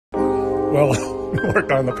Well,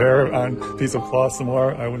 worked on the pear on a piece of cloth some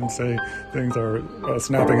more. I wouldn't say things are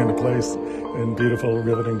snapping into place in beautiful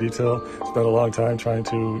riveting detail. Spent a long time trying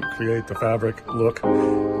to create the fabric look,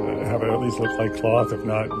 have it at least look like cloth, if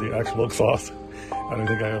not the actual cloth. And I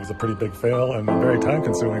think it was a pretty big fail and a very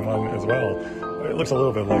time-consuming one as well. It looks a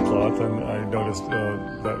little bit like cloth, and I noticed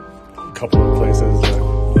that a couple of places that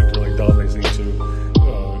looked really dumb, they seemed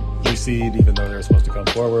to recede even though they're supposed to come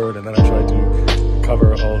forward. And then I tried to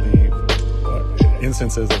cover all the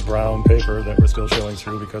instances of brown paper that were still showing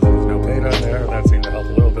through because there was no paint on there. That seemed to help a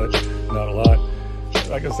little bit, not a lot.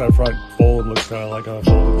 I guess that front fold looks kind of like a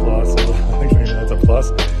folded cloth, so I think that's a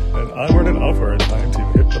plus. And onward and upward, time to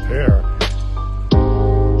hit the pear.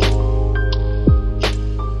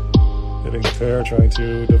 Hitting the pear, trying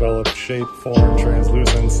to develop shape, form,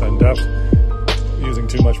 translucence, and depth. Using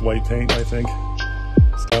too much white paint, I think.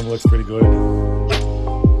 Stem looks pretty good.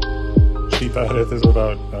 Keep at it. This is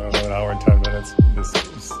about, I don't know, an hour and 10 minutes. This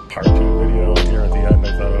is part 2 video. Here at the end,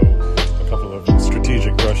 I thought, a couple of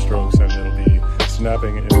strategic brush strokes and it'll be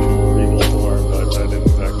snapping into regal form, but that didn't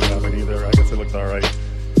exactly happen either. I guess it looks alright.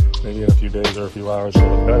 Maybe in a few days or a few hours it'll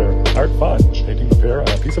look better. Art fun, painting the pear on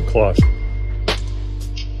a piece of cloth.